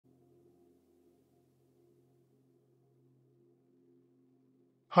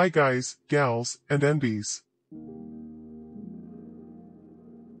Hi guys, gals, and NBs.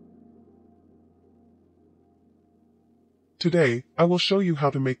 Today, I will show you how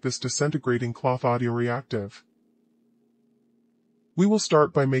to make this disintegrating cloth audio reactive. We will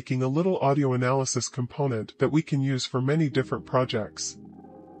start by making a little audio analysis component that we can use for many different projects.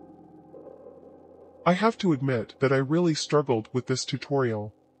 I have to admit that I really struggled with this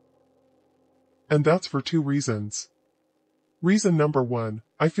tutorial. And that's for two reasons. Reason number one,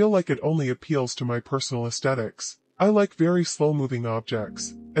 I feel like it only appeals to my personal aesthetics. I like very slow-moving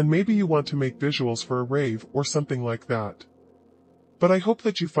objects, and maybe you want to make visuals for a rave or something like that. But I hope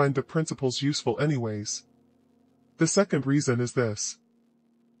that you find the principles useful anyways. The second reason is this.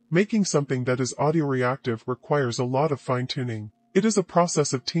 Making something that is audio reactive requires a lot of fine-tuning. It is a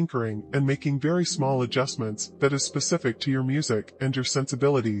process of tinkering and making very small adjustments that is specific to your music and your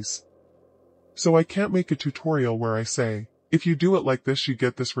sensibilities. So I can't make a tutorial where I say, if you do it like this you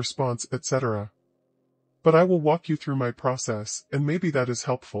get this response, etc. But I will walk you through my process, and maybe that is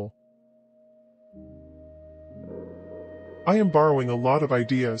helpful. I am borrowing a lot of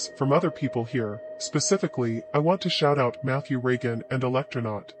ideas from other people here. Specifically, I want to shout out Matthew Ragan and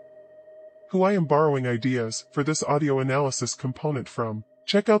Elekktronaut, who I am borrowing ideas for this audio analysis component from.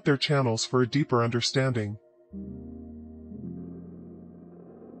 Check out their channels for a deeper understanding.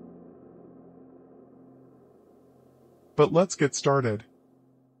 But let's get started.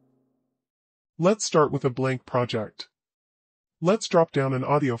 Let's start with a blank project. Let's drop down an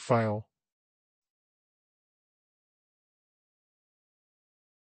audio file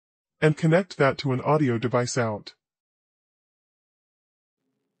and connect that to an audio device out.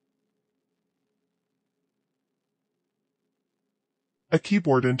 A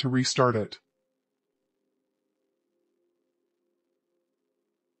keyboard in to restart it.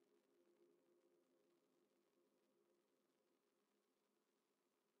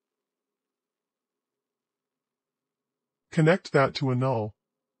 Connect that to a null.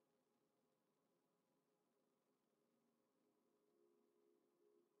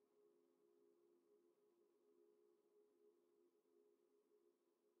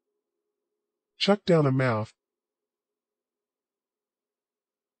 Chuck down a math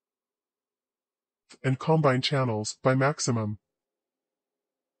and combine channels by maximum.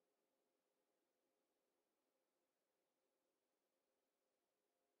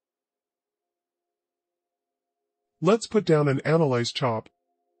 Let's put down an analyze chop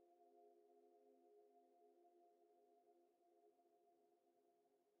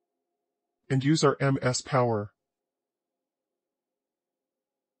and use our MS power.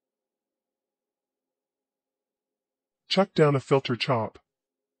 Chuck down a filter chop.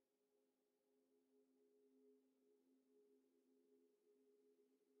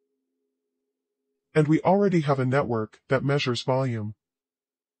 And we already have a network that measures volume.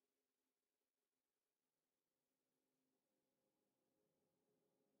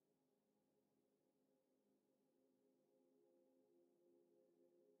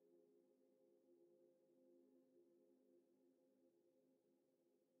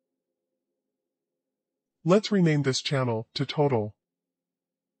 Let's rename this channel to total.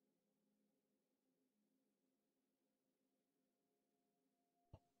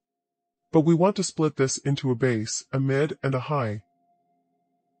 But we want to split this into a bass, a mid, and a high.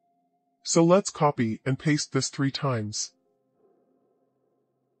 So let's copy and paste this 3 times.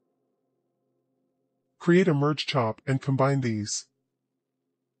 Create a merge chop and combine these.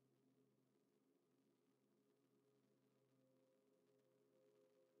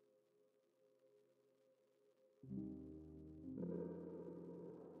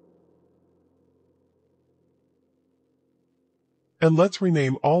 And let's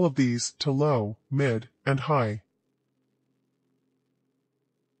rename all of these to low, mid, and high.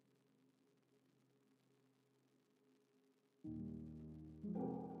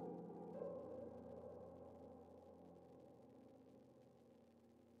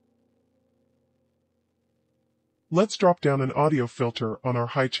 Let's drop down an audio filter on our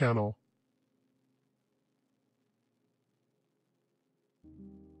high channel.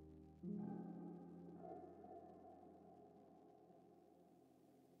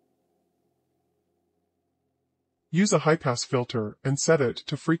 Use a high-pass filter and set it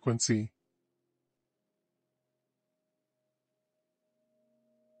to frequency.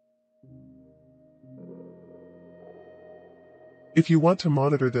 If you want to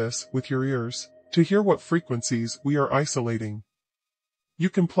monitor this with your ears, to hear what frequencies we are isolating, you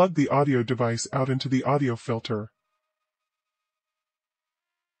can plug the audio device out into the audio filter.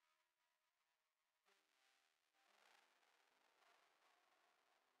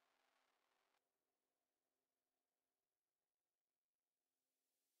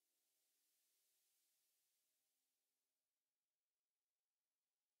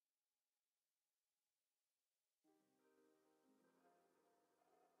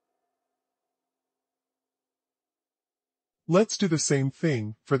 Let's do the same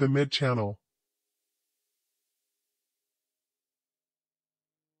thing for the mid channel.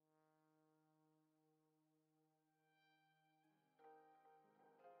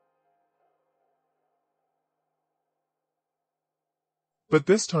 But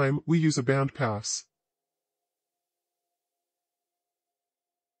this time we use a bandpass.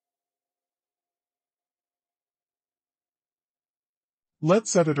 Let's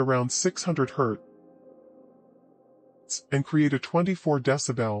set it around 600 Hz and create a 24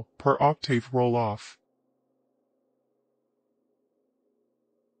 decibel per octave roll-off.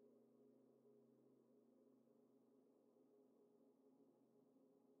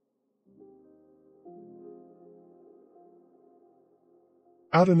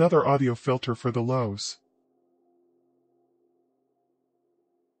 Add another audio filter for the lows.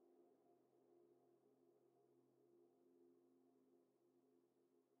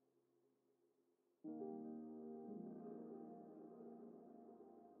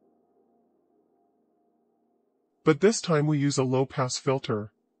 But this time we use a low-pass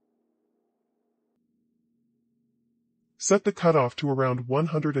filter. Set the cutoff to around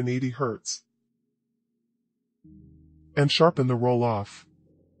 180 Hz. And sharpen the roll-off.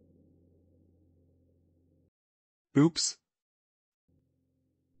 Oops.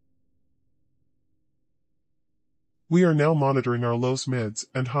 We are now monitoring our lows, mids,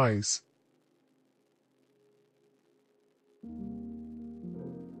 and highs.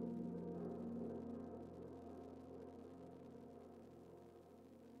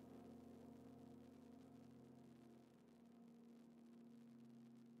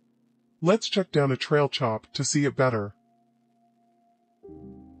 Let's check down a trail chop to see it better.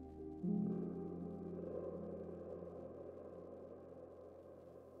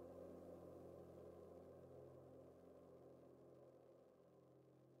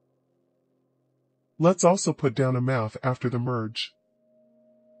 Let's also put down a math after the merge.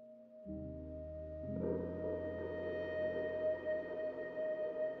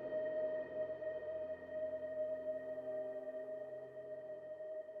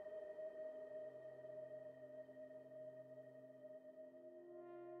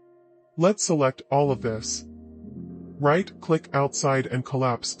 Let's select all of this. Right-click outside and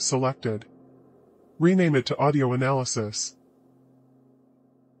collapse selected. Rename it to Audio Analysis.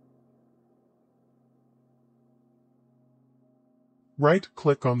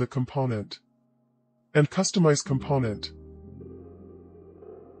 Right-click on the component. And customize component.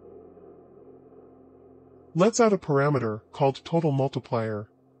 Let's add a parameter called Total Multiplier.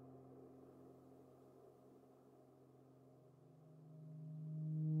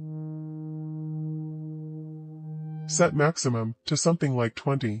 Set maximum to something like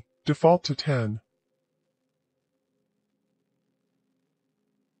 20, default to 10.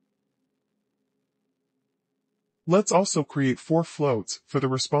 Let's also create 4 floats for the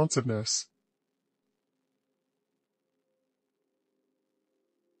responsiveness.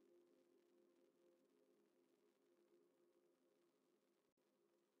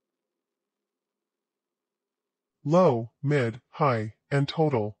 Low, mid, high, and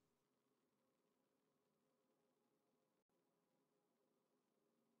total.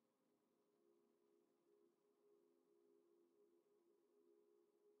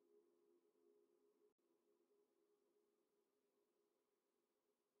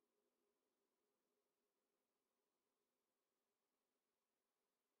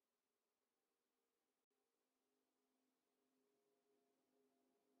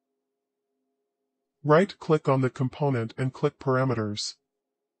 Right-click on the component and click Parameters.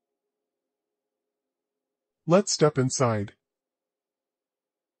 Let's step inside.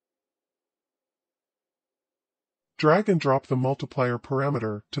 Drag and drop the multiplier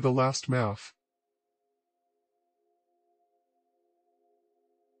parameter to the last math.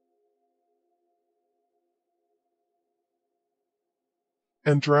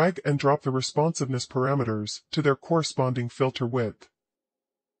 And drag and drop the responsiveness parameters to their corresponding filter width.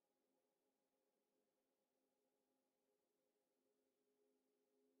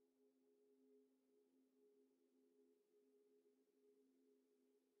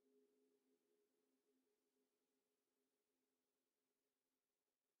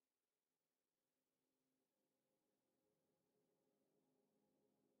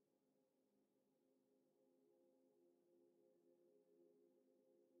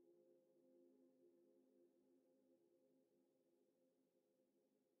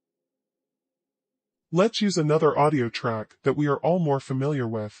 Let's use another audio track that we are all more familiar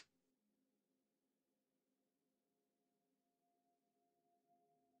with.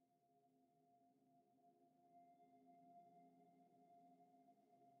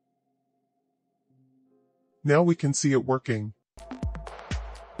 Now we can see it working.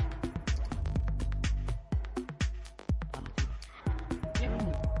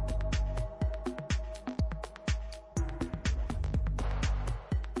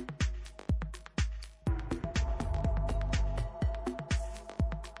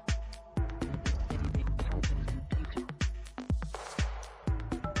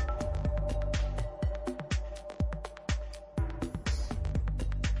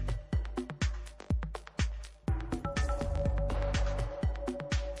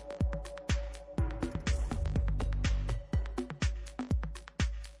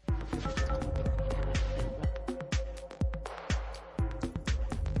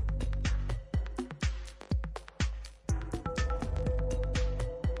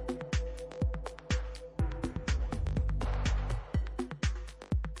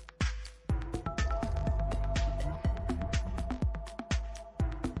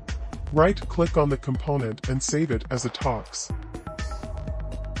 Right-click on the component and save it as a TOUCHDESIGNER.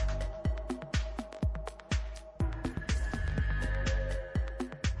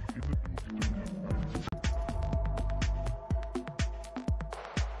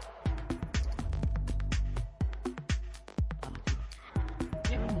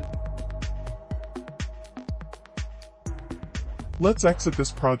 Let's exit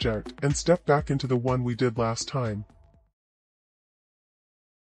this project and step back into the one we did last time.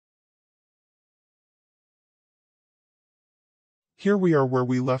 Here we are where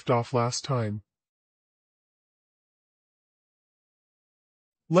we left off last time.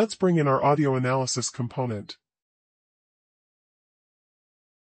 Let's bring in our audio analysis component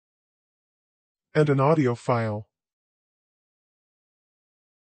and an audio file.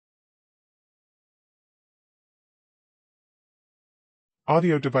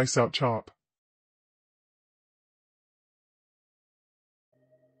 Audio device out chop.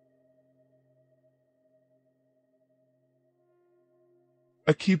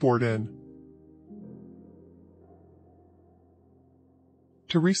 A keyboard in.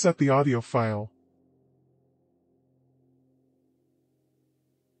 To reset the audio file.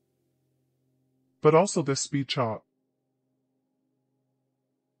 But also this speed chop.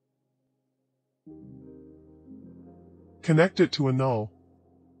 Connect it to a null.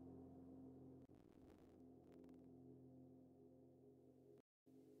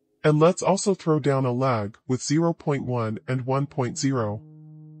 And let's also throw down a lag with 0.1 and 1.0.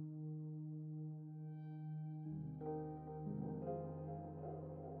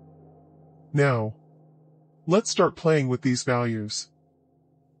 Now, let's start playing with these values.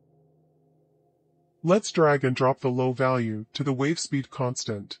 Let's drag and drop the low value to the wave speed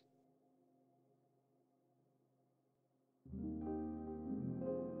constant.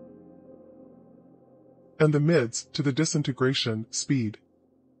 And the mids to the disintegration speed.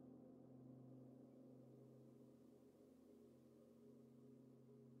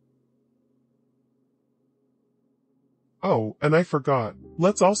 Oh, and I forgot.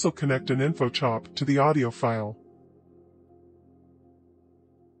 Let's also connect an info chop to the audio file.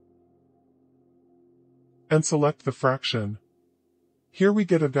 And select the fraction. Here we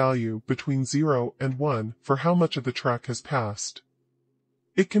get a value between 0 and 1 for how much of the track has passed.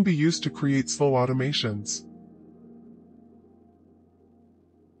 It can be used to create slow automations.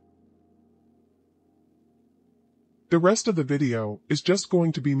 The rest of the video is just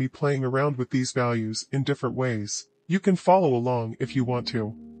going to be me playing around with these values in different ways. You can follow along if you want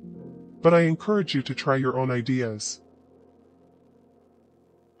to. But I encourage you to try your own ideas.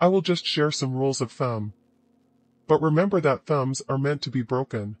 I will just share some rules of thumb. But remember that thumbs are meant to be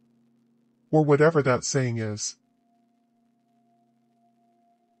broken. Or whatever that saying is.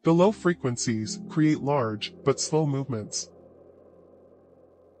 The low frequencies create large but slow movements.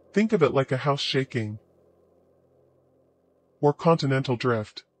 Think of it like a house shaking. Or continental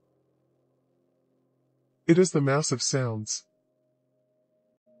drift. It is the massive sounds.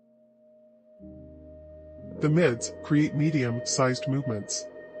 The mids create medium-sized movements.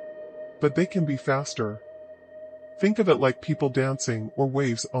 But they can be faster. Think of it like people dancing or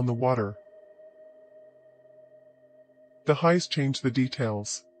waves on the water. The highs change the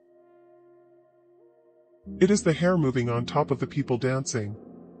details. It is the hair moving on top of the people dancing.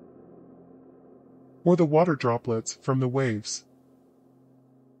 Or the water droplets from the waves.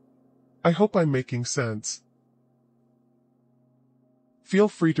 I hope I'm making sense. Feel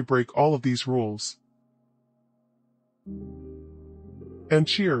free to break all of these rules. And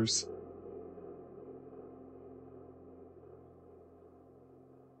cheers!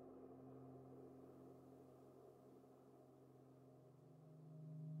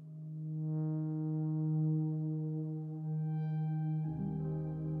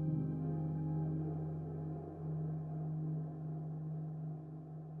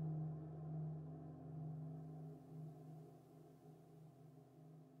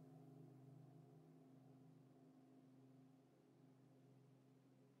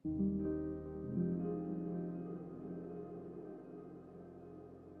 you.